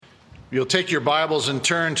You'll take your Bibles and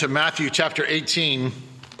turn to Matthew chapter 18.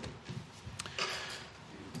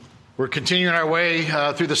 We're continuing our way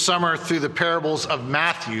through the summer through the parables of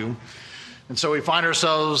Matthew. And so we find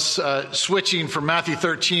ourselves switching from Matthew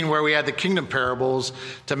 13, where we had the kingdom parables,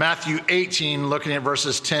 to Matthew 18, looking at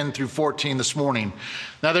verses 10 through 14 this morning.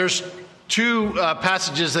 Now there's two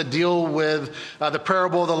passages that deal with the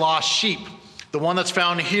parable of the lost sheep. The one that's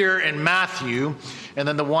found here in Matthew, and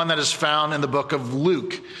then the one that is found in the book of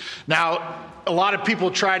Luke. Now, a lot of people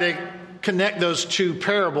try to connect those two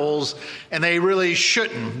parables, and they really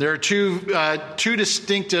shouldn't. There are two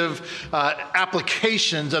distinctive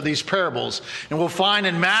applications of these parables. And we'll find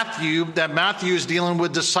in Matthew that Matthew is dealing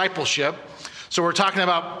with discipleship. So we're talking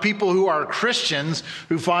about people who are Christians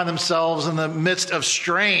who find themselves in the midst of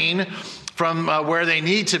straying from where they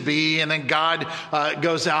need to be, and then God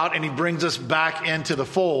goes out and he brings us back into the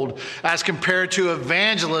fold, as compared to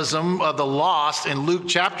evangelism of the lost in Luke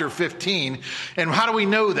chapter 15. And how do we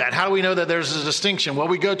know that? How do we know that there's a distinction? Well,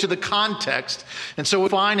 we go to the context. And so we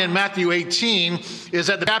find in Matthew 18 is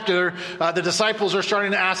that the chapter, the disciples are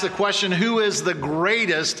starting to ask the question, who is the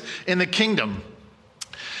greatest in the kingdom?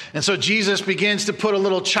 And so Jesus begins to put a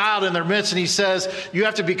little child in their midst, and he says, you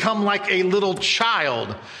have to become like a little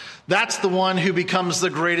child. That's the one who becomes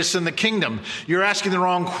the greatest in the kingdom. You're asking the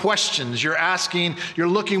wrong questions. You're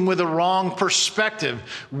looking with the wrong perspective.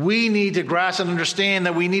 We need to grasp and understand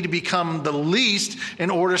that we need to become the least in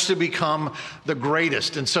order to become the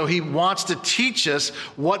greatest. And so he wants to teach us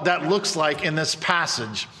what that looks like in this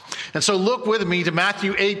passage. And so look with me to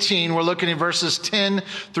Matthew 18. We're looking at verses 10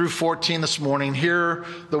 through 14 this morning. Hear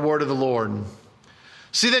the word of the Lord.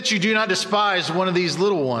 See that you do not despise one of these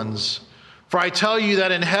little ones. For I tell you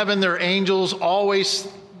that in heaven their angels always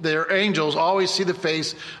see the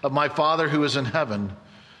face of my Father who is in heaven.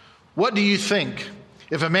 What do you think?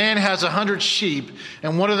 If a man has 100 sheep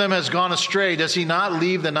and one of them has gone astray, does he not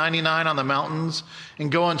leave the 99 on the mountains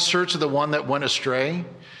and go in search of the one that went astray?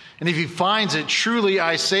 And if he finds it, truly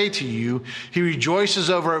I say to you, he rejoices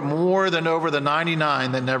over it more than over the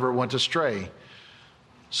 99 that never went astray.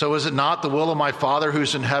 So is it not the will of my Father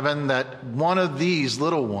who's in heaven that one of these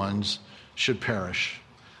little ones should perish?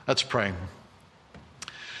 Let's pray.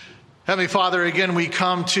 Heavenly Father, again, we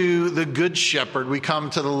come to the good shepherd. We come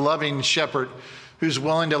to the loving shepherd who's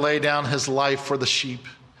willing to lay down his life for the sheep.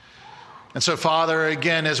 And so, Father,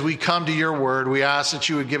 again, as we come to your word, we ask that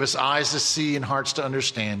you would give us eyes to see and hearts to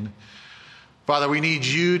understand. Father, we need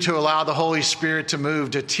you to allow the Holy Spirit to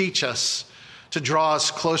move, to teach us, to draw us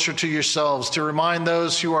closer to yourselves, to remind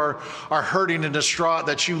those who are hurting and distraught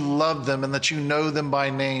that you love them and that you know them by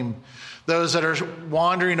name. Those that are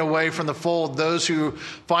wandering away from the fold, those who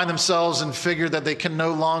find themselves and figure that they can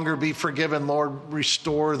no longer be forgiven, Lord,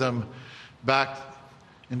 restore them back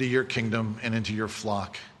into your kingdom and into your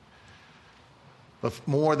flock. But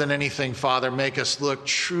more than anything, Father, make us look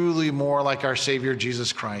truly more like our Savior,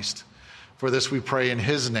 Jesus Christ. For this we pray in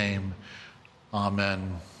his name.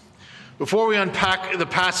 Amen. Before we unpack the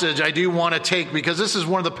passage, I do want to take, because this is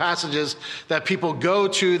one of the passages that people go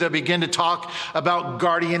to that begin to talk about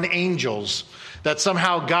guardian angels, that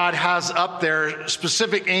somehow God has up there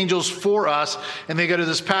specific angels for us, and they go to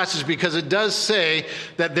this passage because it does say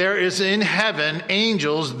that there is in heaven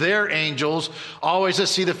angels, their angels, always to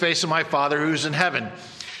see the face of my Father who's in heaven.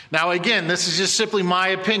 Now, again, this is just simply my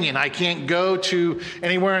opinion. I can't go to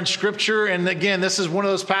anywhere in Scripture. And again, this is one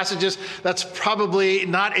of those passages that's probably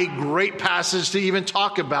not a great passage to even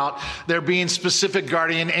talk about there being specific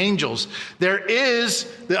guardian angels. There is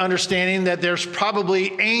the understanding that there's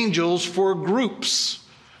probably angels for groups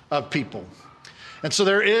of people. And so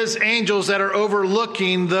there is angels that are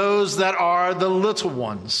overlooking those that are the little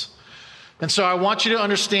ones. And so I want you to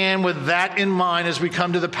understand with that in mind as we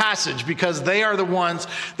come to the passage, because they are the ones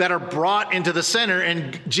that are brought into the center.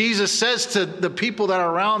 And Jesus says to the people that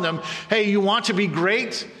are around them, hey, you want to be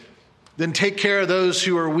great? Then take care of those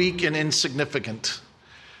who are weak and insignificant.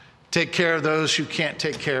 Take care of those who can't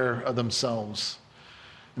take care of themselves.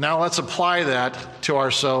 Now let's apply that to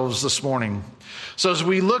ourselves this morning. So as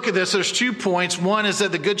we look at this, there's 2 points. One is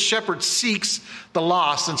that the good shepherd seeks the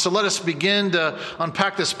lost. And so let us begin to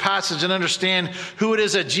unpack this passage and understand who it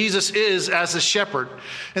is that Jesus is as a shepherd.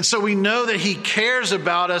 And so we know that he cares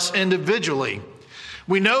about us individually.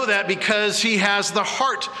 We know that because he has the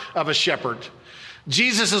heart of a shepherd.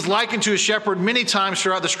 Jesus is likened to a shepherd many times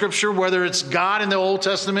throughout the scripture, whether it's God in the Old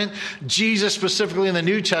Testament, Jesus specifically in the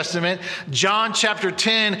New Testament. John chapter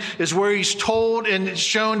 10 is where he's told and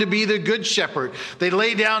shown to be the good shepherd. They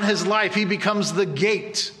lay down his life. He becomes the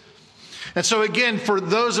gate. And so again, for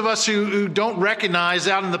those of us who don't recognize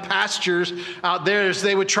out in the pastures out there, is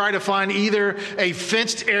they would try to find either a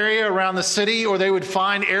fenced area around the city, or they would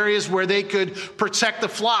find areas where they could protect the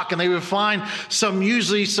flock. And they would find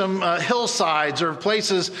usually some hillsides or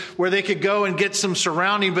places where they could go and get some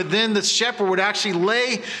surrounding. But then the shepherd would actually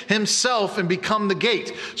lay himself and become the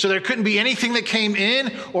gate. So there couldn't be anything that came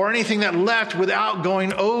in or anything that left without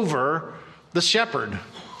going over the shepherd.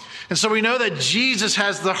 And so we know that Jesus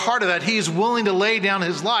has the heart of that. He is willing to lay down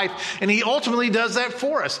his life, and he ultimately does that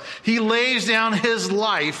for us. He lays down his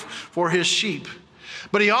life for his sheep.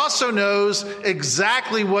 But he also knows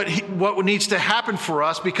exactly what needs to happen for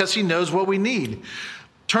us, because he knows what we need.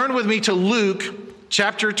 Turn with me to Luke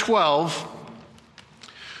chapter 12.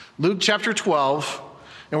 Luke chapter 12,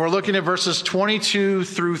 and we're looking at verses 22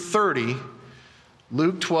 through 30.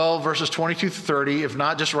 Luke 12, verses 22 through 30. If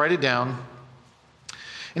not, just write it down.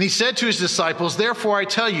 And he said to his disciples, "Therefore I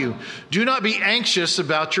tell you, do not be anxious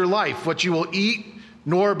about your life, what you will eat,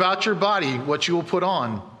 nor about your body, what you will put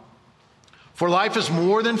on. For life is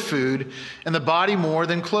more than food, and the body more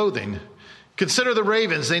than clothing. Consider the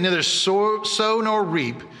ravens, they neither sow nor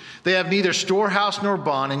reap. They have neither storehouse nor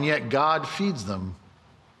barn, and yet God feeds them.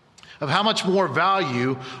 Of how much more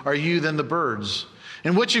value are you than the birds?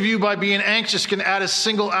 And which of you, by being anxious, can add a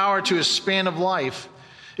single hour to his span of life?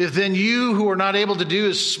 If then you who are not able to do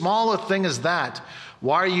as small a thing as that,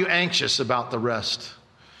 why are you anxious about the rest?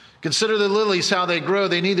 Consider the lilies, how they grow.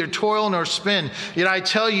 They neither toil nor spin. Yet I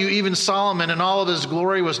tell you, even Solomon in all of his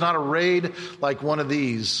glory was not arrayed like one of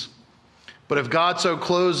these. But if God so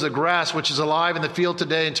clothes the grass, which is alive in the field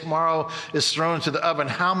today and tomorrow is thrown into the oven,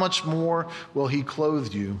 how much more will he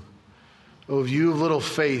clothe you? O you of little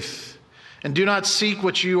faith. And do not seek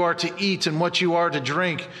what you are to eat and what you are to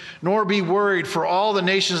drink, nor be worried, for all the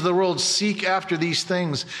nations of the world seek after these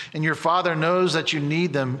things, and your Father knows that you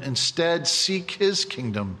need them. Instead, seek his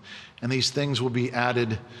kingdom, and these things will be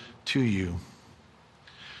added to you."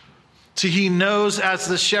 See, he knows, as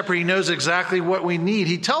the shepherd, he knows exactly what we need.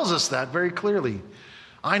 He tells us that very clearly.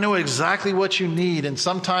 I know exactly what you need. And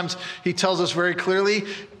sometimes he tells us very clearly,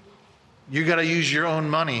 you got to use your own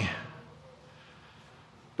money.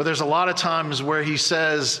 But there's a lot of times where he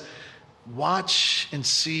says, watch and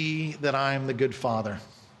see that I am the good father.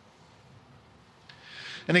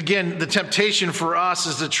 And again, the temptation for us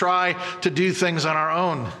is to try to do things on our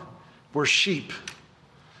own. We're sheep.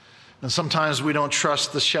 And sometimes we don't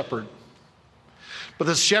trust the shepherd. But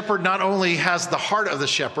the shepherd not only has the heart of the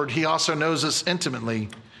shepherd, he also knows us intimately.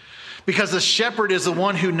 Because the shepherd is the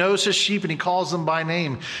one who knows his sheep and he calls them by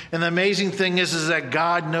name. And the amazing thing is that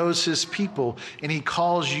God knows his people and he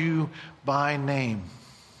calls you by name.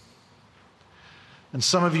 And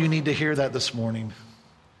some of you need to hear that this morning.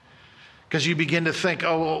 Because you begin to think,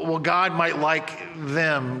 oh, well, God might like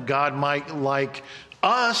them. God might like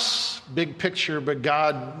us, big picture, but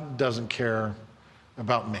God doesn't care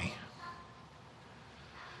about me.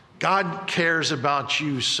 God cares about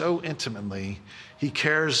you so intimately. He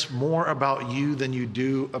cares more about you than you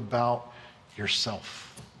do about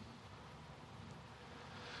yourself.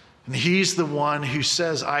 And he's the one who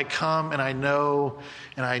says, I come and I know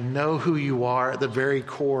who you are at the very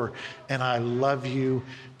core, and I love you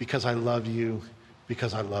because I love you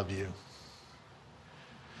because I love you.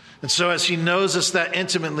 And so as he knows us that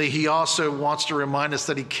intimately, he also wants to remind us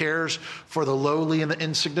that he cares for the lowly and the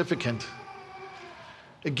insignificant.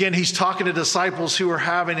 Again, he's talking to disciples who are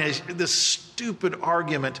having this stupid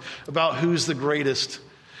argument about who's the greatest.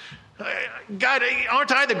 God,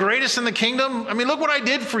 aren't I the greatest in the kingdom? I mean, look what I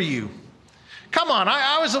did for you. Come on,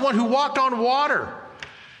 I was the one who walked on water.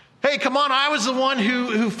 Hey, come on, I was the one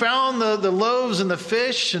who found the loaves and the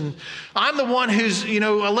fish. And I'm the one who's,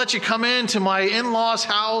 I'll let you come into my in-laws'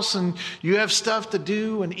 house and you have stuff to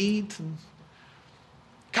do and eat. And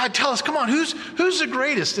God, tell us, come on, who's the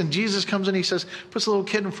greatest? And Jesus comes in, he says, puts a little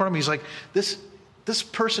kid in front of me. He's like, this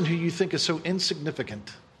person who you think is so insignificant,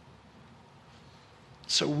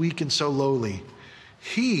 so weak and so lowly,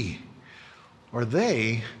 he or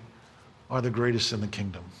they are the greatest in the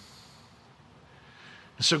kingdom.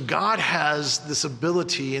 And so God has this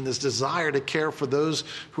ability and this desire to care for those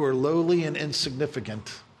who are lowly and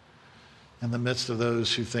insignificant in the midst of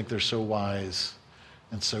those who think they're so wise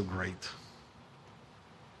and so great.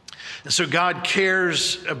 And so God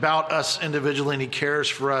cares about us individually, and he cares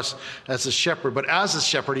for us as a shepherd. But as a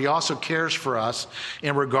shepherd, he also cares for us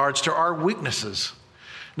in regards to our weaknesses.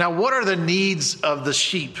 Now, what are the needs of the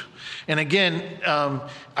sheep? And again,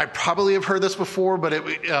 I probably have heard this before, but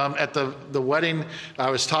at the wedding, I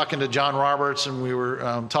was talking to John Roberts, and we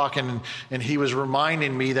were talking, and he was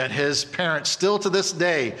reminding me that his parents still to this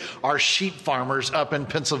day are sheep farmers up in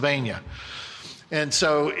Pennsylvania. And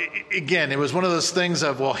so, again, it was one of those things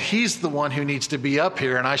of, well, he's the one who needs to be up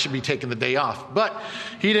here, and I should be taking the day off. But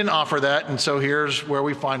he didn't offer that, and so here's where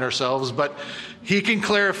we find ourselves. But he can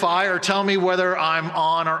clarify or tell me whether I'm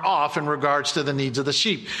on or off in regards to the needs of the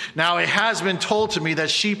sheep. Now, it has been told to me that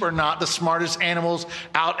sheep are not the smartest animals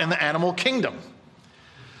out in the animal kingdom.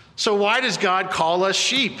 So why does God call us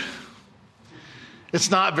sheep?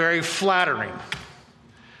 It's not very flattering.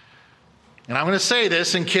 And I'm going to say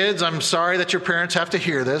this, and kids, I'm sorry that your parents have to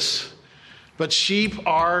hear this, but sheep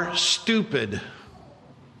are stupid.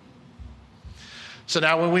 So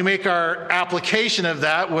now when we make our application of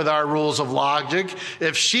that with our rules of logic,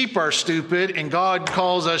 if sheep are stupid and God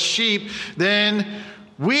calls us sheep, then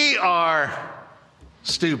we are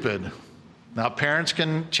stupid. Now, parents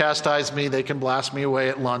can chastise me, they can blast me away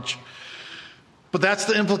at lunch, but that's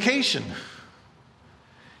the implication.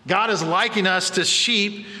 God is likening us to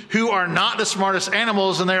sheep who are not the smartest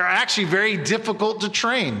animals, and they are actually very difficult to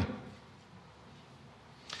train.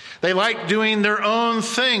 They like doing their own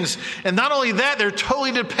things. And not only that, they're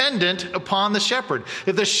totally dependent upon the shepherd.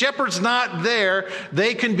 If the shepherd's not there,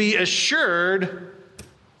 they can be assured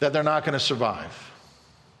that they're not going to survive.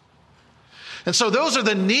 And so those are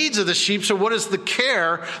the needs of the sheep. So what is the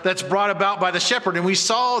care that's brought about by the shepherd? And we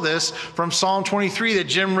saw this from Psalm 23 that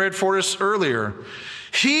Jim read for us earlier.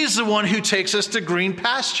 He's the one who takes us to green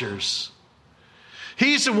pastures.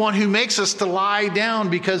 He's the one who makes us to lie down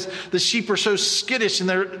because the sheep are so skittish and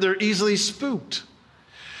they're easily spooked.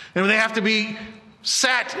 And they have to be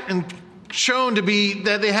sat and shown to be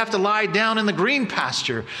that they have to lie down in the green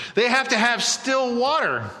pasture. They have to have still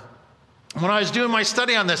water. When I was doing my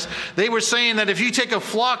study on this, they were saying that if you take a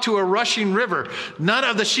flock to a rushing river, none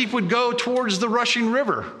of the sheep would go towards the rushing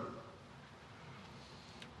river.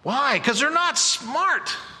 Why? Because they're not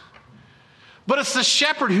smart. But it's the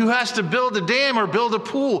shepherd who has to build a dam or build a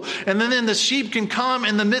pool. And then the sheep can come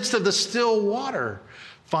in the midst of the still water,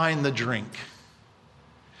 find the drink.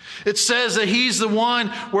 It says that he's the one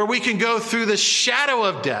where we can go through the shadow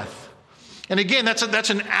of death. And again, that's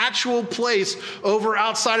an actual place over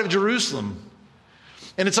outside of Jerusalem.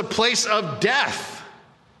 And it's a place of death.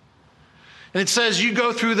 And it says you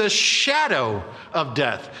go through the shadow of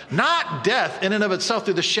death. Not death in and of itself,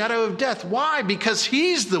 through the shadow of death. Why? Because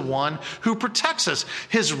he's the one who protects us.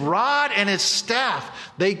 His rod and his staff,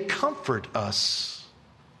 they comfort us.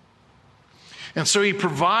 And so he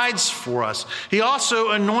provides for us. He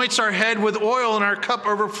also anoints our head with oil and our cup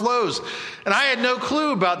overflows. And I had no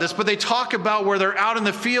clue about this, but they talk about where they're out in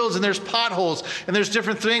the fields and there's potholes and there's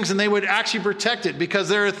different things, and they would actually protect it because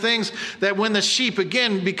there are things that when the sheep,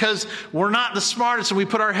 again, because we're not the smartest and we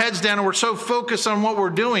put our heads down and we're so focused on what we're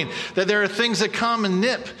doing, that there are things that come and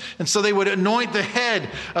nip. And so they would anoint the head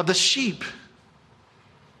of the sheep.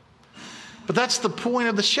 But that's the point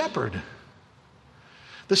of the shepherd.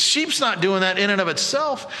 The sheep's not doing that in and of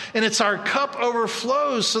itself, and it's our cup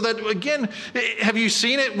overflows so that, again, have you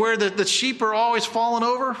seen it where the sheep are always falling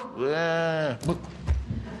over?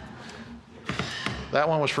 That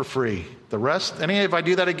one was for free. The rest, if I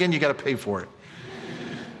do that again, you got to pay for it.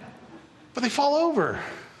 But they fall over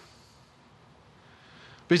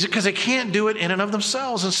because they can't do it in and of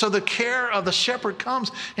themselves. And so the care of the shepherd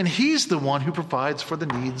comes, and he's the one who provides for the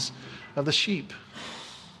needs of the sheep.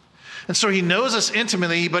 And so he knows us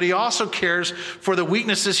intimately, but he also cares for the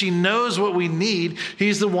weaknesses. He knows what we need.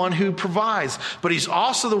 He's the one who provides. But he's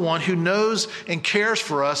also the one who knows and cares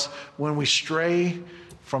for us when we stray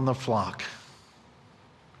from the flock.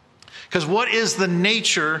 Because what is the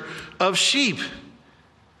nature of sheep?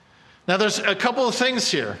 Now, there's a couple of things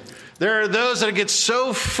here. There are those that get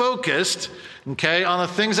so focused, on the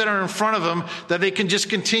things that are in front of them that they can just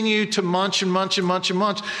continue to munch and munch and munch and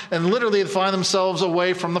munch, and literally find themselves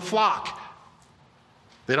away from the flock.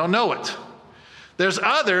 They don't know it. There's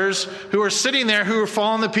others who are sitting there who are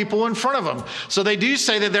following the people in front of them. So they do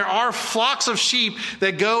say that there are flocks of sheep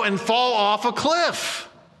that go and fall off a cliff.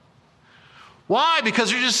 Why?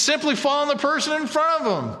 Because you're just simply following the person in front of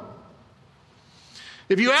them.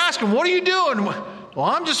 If you ask them, what are you doing? Well,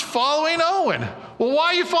 I'm just following Owen. Well, why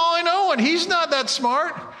are you following Owen? He's not that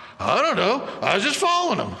smart. I don't know. I was just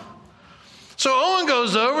following him. So Owen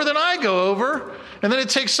goes over, then I go over, and then it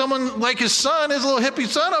takes someone like his son, his little hippie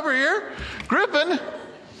son over here, Griffin,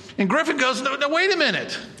 and Griffin goes, no, wait a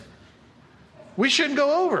minute. We shouldn't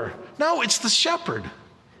go over. No, it's the shepherd.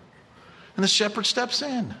 And the shepherd steps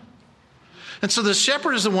in. And so the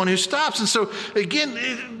shepherd is the one who stops. And so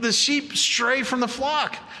again, the sheep stray from the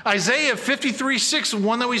flock. Isaiah 53:6,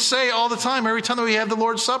 one that we say all the time, every time that we have the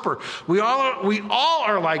Lord's Supper. We all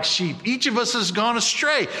are like sheep. Each of us has gone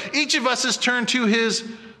astray. Each of us has turned to his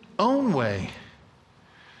own way.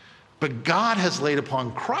 But God has laid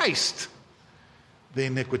upon Christ the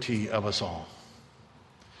iniquity of us all.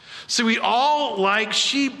 So we all, like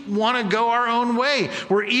sheep, want to go our own way.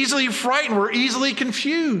 We're easily frightened. We're easily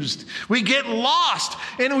confused. We get lost,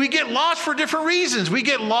 and we get lost for different reasons. We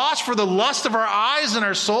get lost for the lust of our eyes and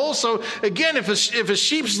our soul. So again, if a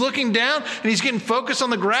sheep's looking down and he's getting focused on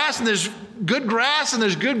the grass, and there's good grass and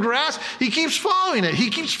there's good grass, he keeps following it. He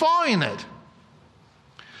keeps following it.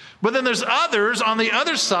 But then there's others on the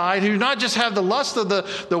other side who not just have the lust of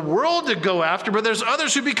the world to go after, but there's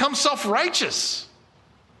others who become self-righteous.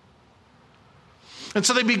 And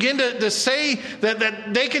so they begin to say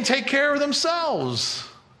that they can take care of themselves.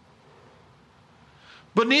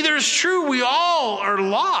 But neither is true. We all are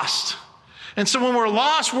lost. And so when we're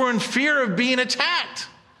lost, we're in fear of being attacked.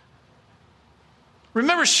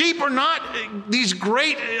 Remember, sheep are not these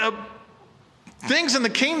great things in the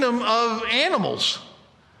kingdom of animals.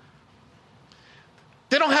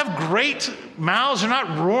 They don't have great mouths. They're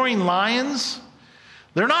not roaring lions.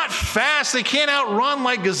 They're not fast. They can't outrun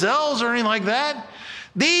like gazelles or anything like that.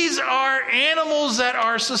 These are animals that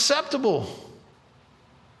are susceptible.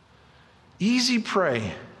 Easy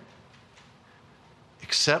prey,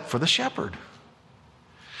 except for the shepherd.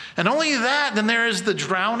 And only that, then there is the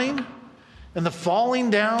drowning and the falling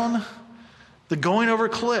down, the going over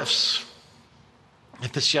cliffs,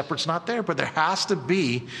 if the shepherd's not there. But there has to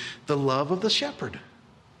be the love of the shepherd.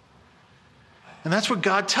 And that's what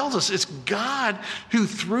God tells us. It's God who,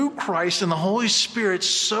 through Christ and the Holy Spirit,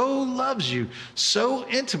 so loves you so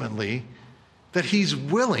intimately that he's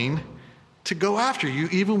willing to go after you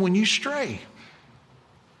even when you stray.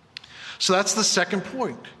 So that's the second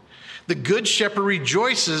point. The good shepherd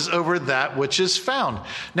rejoices over that which is found.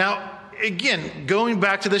 Now, again, going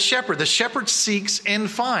back to the shepherd seeks and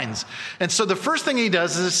finds. And so the first thing he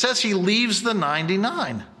does is it says he leaves the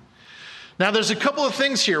 99. Now, there's a couple of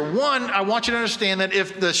things here. One, I want you to understand that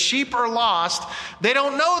if the sheep are lost, they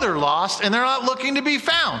don't know they're lost, and they're not looking to be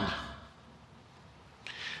found.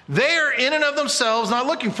 They are in and of themselves not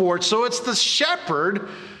looking for it, so it's the shepherd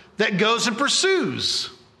that goes and pursues.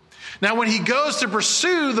 Now, when he goes to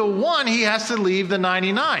pursue the one, he has to leave the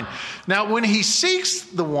 99. Now, when he seeks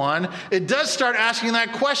the one, it does start asking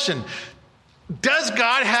that question. Does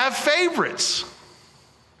God have favorites?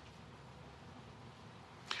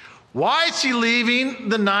 Why is he leaving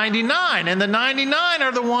the 99? And the 99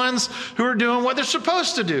 are the ones who are doing what they're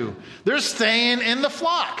supposed to do. They're staying in the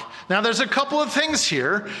flock. Now, there's a couple of things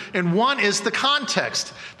here, and one is the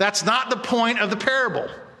context. That's not the point of the parable.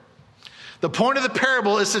 The point of the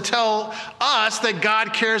parable is to tell us that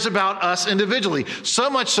God cares about us individually, so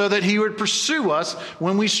much so that he would pursue us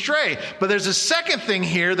when we stray. But there's a second thing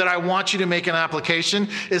here that I want you to make an application,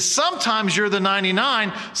 is sometimes you're the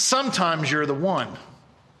 99, sometimes you're the one.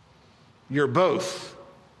 You're both.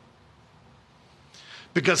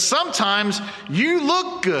 Because sometimes you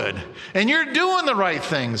look good and you're doing the right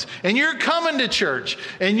things and you're coming to church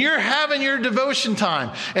and you're having your devotion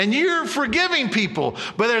time and you're forgiving people.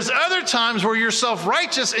 But there's other times where you're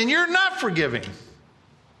self-righteous and you're not forgiving.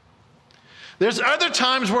 There's other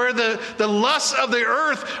times where the lusts of the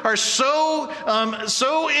earth are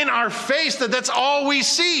so in our face that that's all we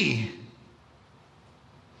see.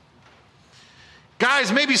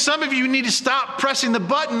 Guys, maybe some of you need to stop pressing the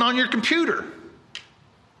button on your computer.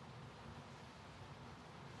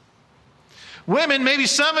 Women, maybe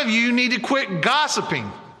some of you need to quit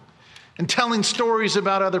gossiping and telling stories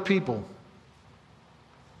about other people.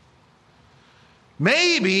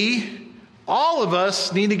 Maybe all of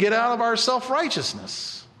us need to get out of our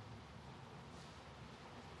self-righteousness.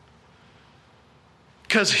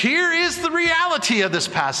 Because here is the reality of this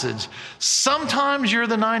passage. Sometimes you're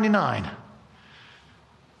the 99.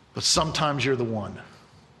 But sometimes you're the one.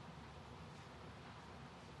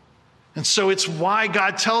 And so it's why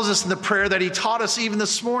God tells us in the prayer that he taught us even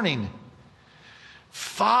this morning.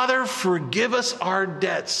 Father, forgive us our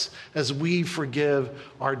debts as we forgive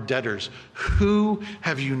our debtors. Who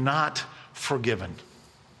have you not forgiven?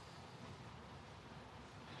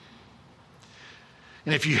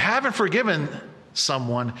 And if you haven't forgiven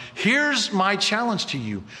someone, here's my challenge to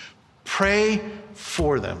you. Pray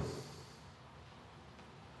for them.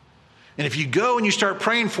 And if you go and you start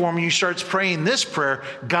praying for them and you start praying this prayer,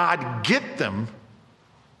 God, get them,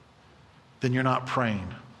 then you're not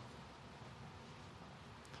praying.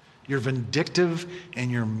 You're vindictive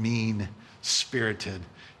and you're mean spirited,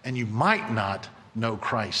 and you might not know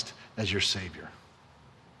Christ as your Savior.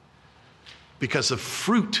 Because the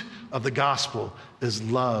fruit of the gospel is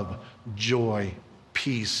love, joy,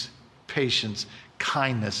 peace, patience,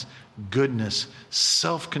 kindness, goodness,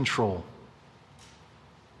 self-control.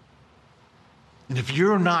 And if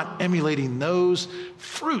you're not emulating those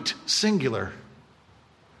fruit, singular,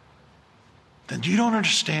 then you don't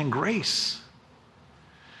understand grace.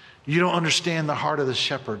 You don't understand the heart of the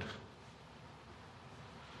shepherd.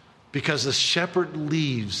 Because the shepherd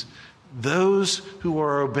leaves those who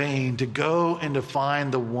are obeying to go and to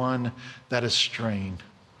find the one that is straying.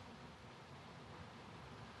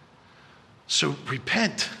 So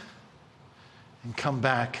repent and come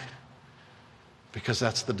back, because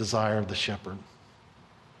that's the desire of the shepherd.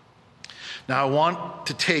 Now I want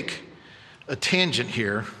to take a tangent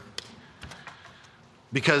here,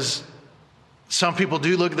 because some people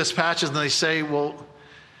do look at this passage and they say, well,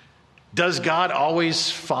 does God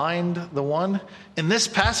always find the one? In this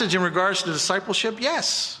passage, in regards to discipleship,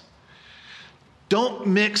 yes. Don't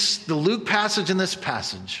mix the Luke passage and this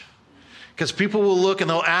passage, because people will look and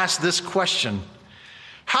they'll ask this question: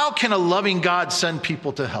 how can a loving God send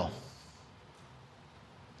people to hell?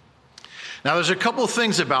 Now, there's a couple of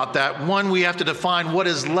things about that. One, we have to define what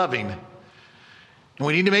is loving. And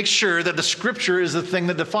we need to make sure that the Scripture is the thing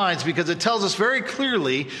that defines, because it tells us very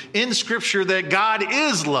clearly in Scripture that God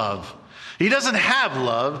is love. He doesn't have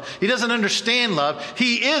love. He doesn't understand love.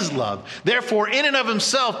 He is love. Therefore, in and of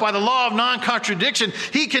himself, by the law of non-contradiction,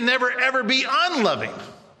 he can never, ever be unloving.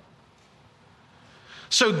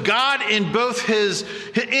 So God, in both his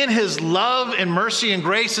love and mercy and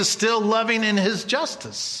grace, is still loving in his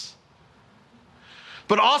justice.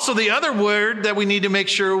 But also the other word that we need to make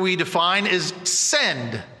sure we define is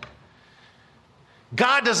send.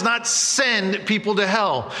 God does not send people to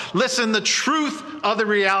hell. Listen, the truth of the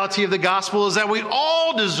reality of the gospel is that we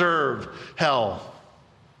all deserve hell.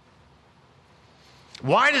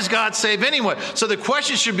 Why does God save anyone? So the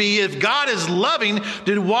question should be, if God is loving,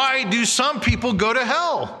 then why do some people go to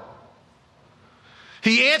hell?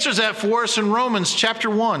 He answers that for us in Romans chapter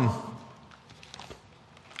 1.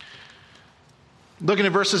 Looking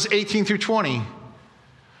at verses 18 through 20.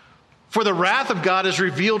 For the wrath of God is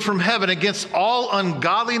revealed from heaven against all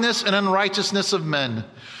ungodliness and unrighteousness of men,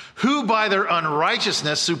 who by their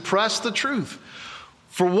unrighteousness suppress the truth.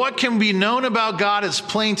 For what can be known about God is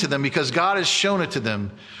plain to them, because God has shown it to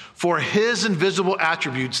them. For his invisible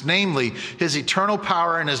attributes, namely his eternal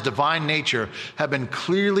power and his divine nature, have been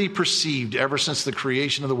clearly perceived ever since the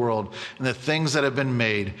creation of the world and the things that have been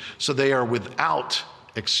made, so they are without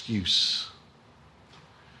excuse.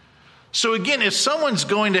 So again, if someone's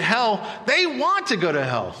going to hell, they want to go to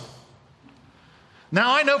hell.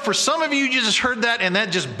 Now, I know for some of you, you just heard that and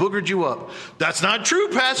that just boogered you up. That's not true,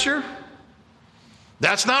 Pastor.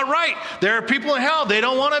 That's not right. There are people in hell, they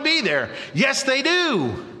don't want to be there. Yes, they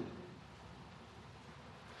do.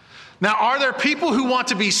 Now, are there people who want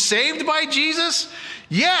to be saved by Jesus?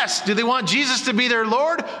 Yes. Do they want Jesus to be their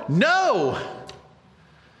Lord? No.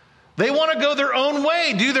 They want to go their own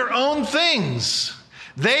way, do their own things.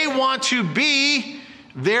 They want to be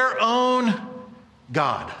their own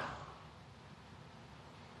God.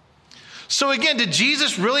 So again, did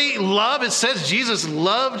Jesus really love? It says Jesus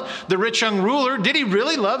loved the rich young ruler. Did he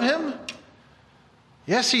really love him?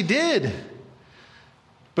 Yes, he did.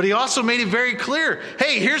 But he also made it very clear.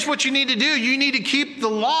 Hey, here's what you need to do. You need to keep the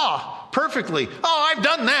law perfectly. Oh, I've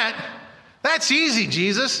done that. That's easy,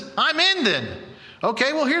 Jesus. I'm in then.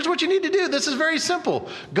 Okay, well, here's what you need to do. This is very simple.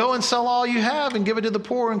 Go and sell all you have and give it to the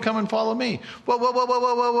poor and come and follow me. Whoa, whoa, whoa, whoa,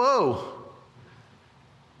 whoa, whoa, whoa.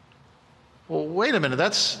 Well, wait a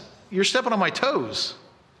minute. You're stepping on my toes.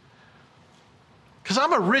 Because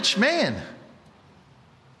I'm a rich man.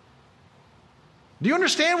 Do you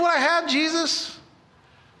understand what I have, Jesus?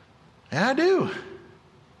 Yeah, I do.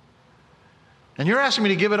 And you're asking me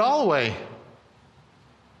to give it all away.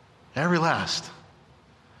 Every last.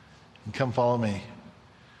 And come follow me.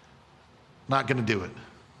 Not going to do it.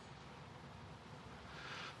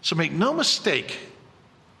 So make no mistake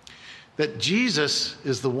that Jesus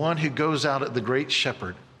is the one who goes out at the great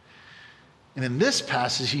shepherd. And in this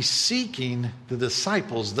passage, he's seeking the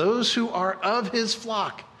disciples, those who are of his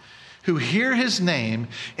flock, who hear his name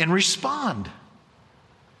and respond.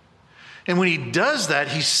 And when he does that,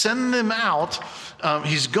 he's sending them out.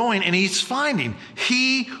 He's going and he's finding.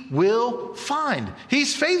 He will find.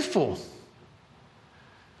 He's faithful.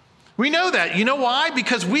 We know that. You know why?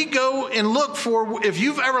 Because we go and look for, if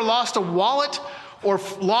you've ever lost a wallet or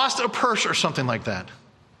lost a purse or something like that,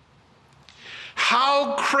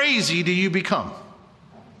 how crazy do you become?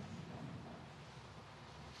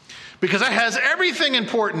 because it has everything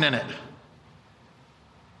important in it.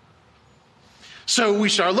 So we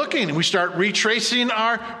start looking and we start retracing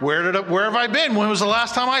where have I been? When was the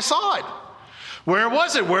last time I saw it? Where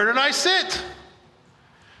was it? Where did I sit?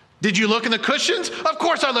 Did you look in the cushions? Of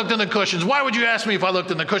course I looked in the cushions. Why would you ask me if I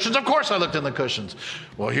looked in the cushions? Of course I looked in the cushions.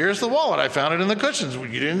 Well, here's the wallet. I found it in the cushions.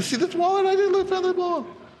 You didn't see this wallet? I didn't find the wallet.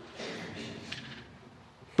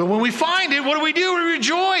 But when we find it, what do? We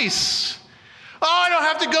rejoice. Oh, I don't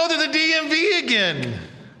have to go to the DMV again.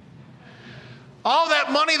 All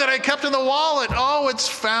that money that I kept in the wallet, oh, it's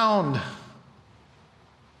found.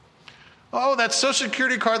 Oh, that Social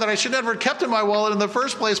Security card that I should never have kept in my wallet in the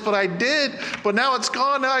first place, but I did. But now it's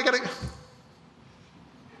gone. Now I got to...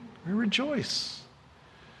 We rejoice.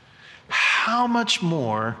 How much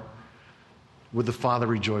more would the Father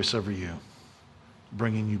rejoice over you,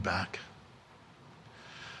 bringing you back?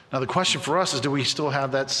 Now, the question for us is, do we still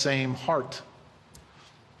have that same heart?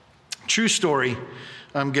 True story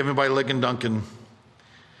given by Ligon Duncan.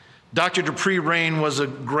 Dr. Dupree Rain was a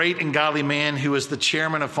great and godly man who was the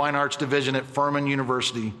chairman of Fine Arts Division at Furman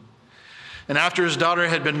University. And after his daughter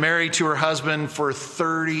had been married to her husband for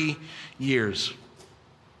 30 years,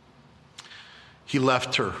 he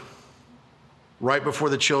left her right before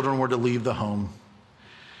the children were to leave the home.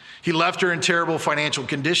 He left her in terrible financial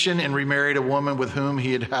condition and remarried a woman with whom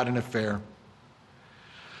he had had an affair.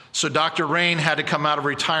 So Dr. Rain had to come out of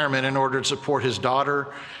retirement in order to support his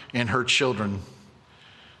daughter and her children.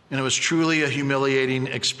 And it was truly a humiliating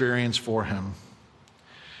experience for him.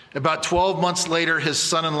 About 12 months later, his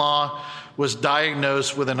son-in-law was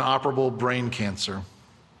diagnosed with inoperable brain cancer.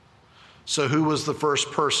 So who was the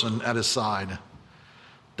first person at his side?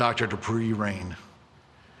 Dr. Dupree Rain.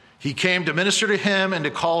 He came to minister to him and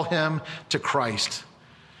to call him to Christ.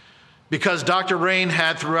 Because Dr. Rain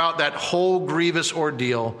had throughout that whole grievous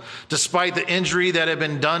ordeal, despite the injury that had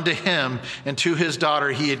been done to him and to his daughter,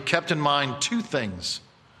 he had kept in mind two things.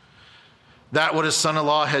 That what his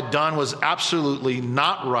son-in-law had done was absolutely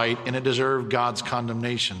not right and it deserved God's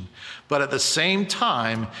condemnation. But at the same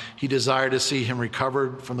time, he desired to see him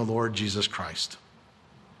recovered from the Lord Jesus Christ.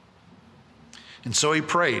 And so he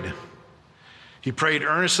prayed. He prayed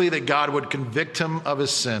earnestly that God would convict him of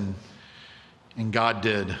his sin. And God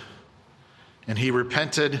did. And he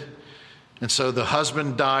repented. And so the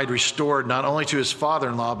husband died, restored not only to his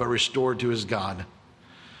father-in-law, but restored to his God.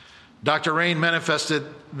 Dr. Rain manifested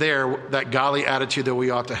there that godly attitude that we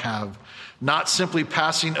ought to have, not simply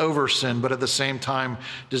passing over sin, but at the same time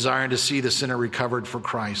desiring to see the sinner recovered for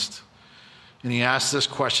Christ. And he asked this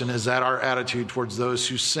question, is that our attitude towards those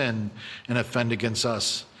who sin and offend against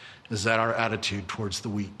us? Is that our attitude towards the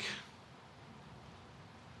weak?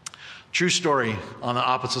 True story on the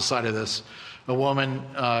opposite side of this. A woman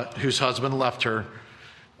whose husband left her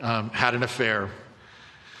had an affair,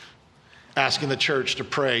 asking the church to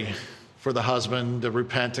pray for the husband to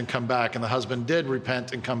repent and come back. And the husband did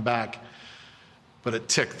repent and come back, but it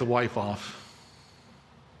ticked the wife off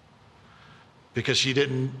because she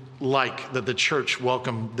didn't like that the church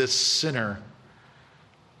welcomed this sinner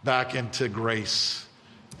back into grace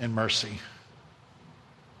and mercy.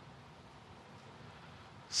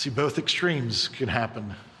 See, both extremes can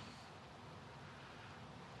happen.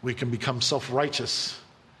 We can become self-righteous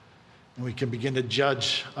and we can begin to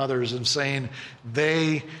judge others and saying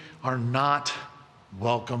they are not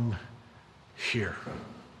welcome here.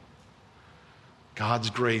 God's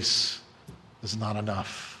grace is not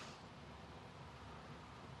enough.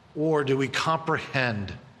 Or do we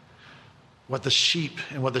comprehend what the sheep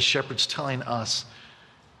and what the shepherd's telling us?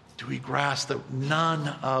 Do we grasp that none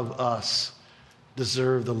of us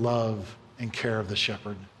deserve the love and care of the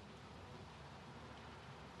shepherd?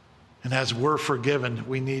 And as we're forgiven,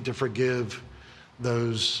 we need to forgive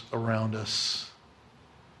those around us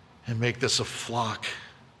and make this a flock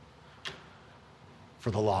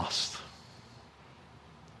for the lost.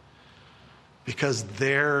 Because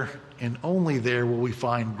there and only there will we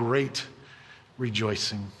find great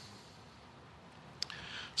rejoicing.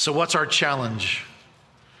 So what's our challenge?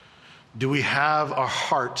 Do we have a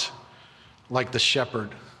heart like the shepherd?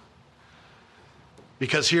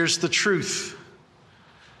 Because here's the truth.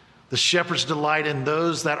 The shepherd's delight in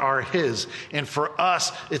those that are his. And for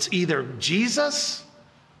us, it's either Jesus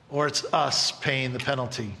or it's us paying the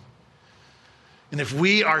penalty. And if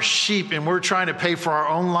we are sheep and we're trying to pay for our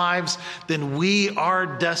own lives, then we are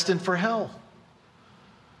destined for hell.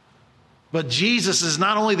 But Jesus is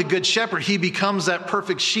not only the good shepherd, he becomes that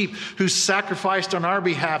perfect sheep who sacrificed on our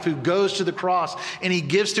behalf, who goes to the cross, and he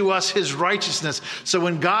gives to us his righteousness. So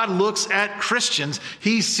when God looks at Christians,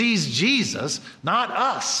 he sees Jesus, not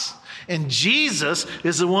us. And Jesus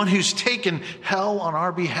is the one who's taken hell on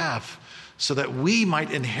our behalf so that we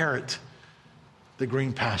might inherit the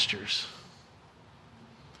green pastures.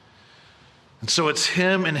 And so it's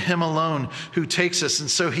him and him alone who takes us.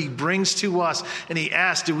 And so he brings to us and he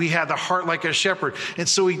asks, do we have the heart like a shepherd? And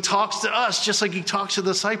so he talks to us just like he talks to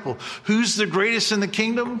the disciple. Who's the greatest in the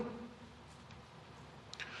kingdom?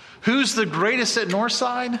 Who's the greatest at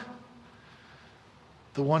Northside?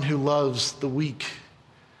 The one who loves the weak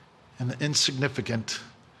and the insignificant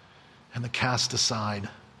and the cast aside.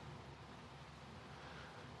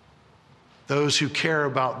 Those who care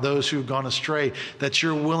about those who've gone astray, that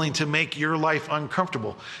you're willing to make your life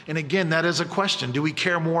uncomfortable. And again, that is a question. Do we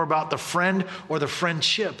care more about the friend or the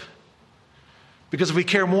friendship? Because if we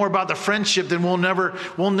care more about the friendship, then we'll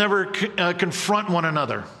never confront one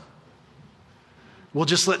another. We'll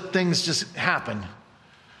just let things just happen.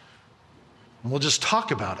 And we'll just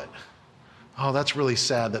talk about it. Oh, that's really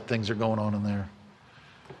sad that things are going on in there.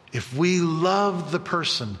 If we love the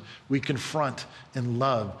person, we confront and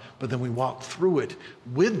love, but then we walk through it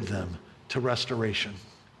with them to restoration.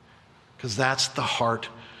 Because that's the heart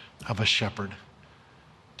of a shepherd.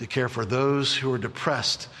 To care for those who are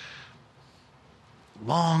depressed,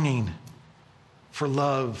 longing for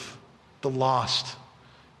love, the lost,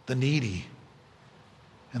 the needy.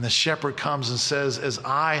 And the shepherd comes and says, as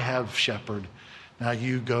I have shepherded, now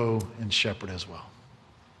you go and shepherd as well.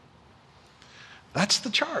 That's the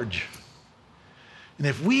charge. And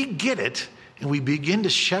if we get it and we begin to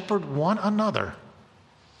shepherd one another,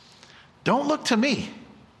 don't look to me.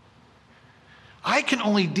 I can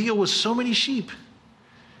only deal with so many sheep.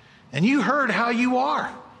 And you heard how you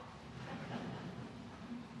are.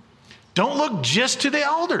 Don't look just to the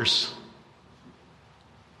elders.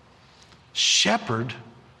 Shepherd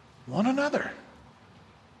one another.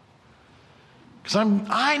 Because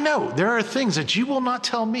I know there are things that you will not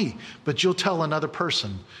tell me, but you'll tell another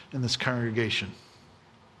person in this congregation.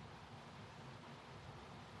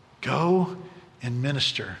 Go and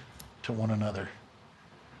minister to one another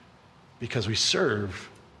because we serve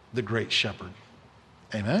the great shepherd.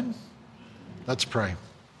 Amen? Let's pray.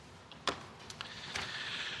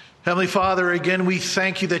 Heavenly Father, again, we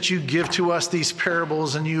thank you that you give to us these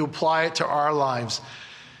parables and you apply it to our lives.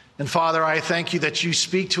 And Father, I thank you that you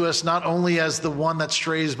speak to us not only as the one that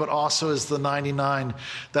strays, but also as the 99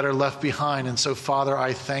 that are left behind. And so, Father,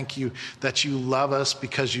 I thank you that you love us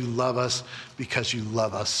because you love us because you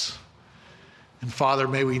love us. And Father,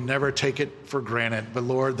 may we never take it for granted, but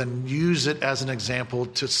Lord, then use it as an example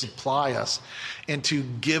to supply us and to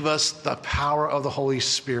give us the power of the Holy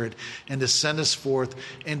Spirit and to send us forth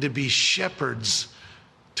and to be shepherds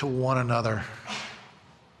to one another.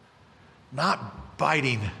 Not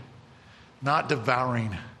biting, not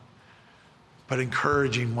devouring, but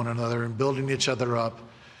encouraging one another and building each other up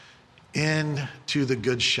into the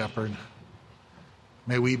good shepherd.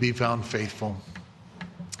 May we be found faithful.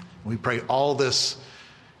 We pray all this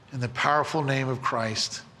in the powerful name of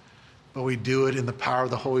Christ, but we do it in the power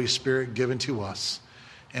of the Holy Spirit given to us.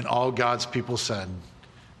 And all God's people said,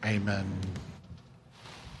 amen.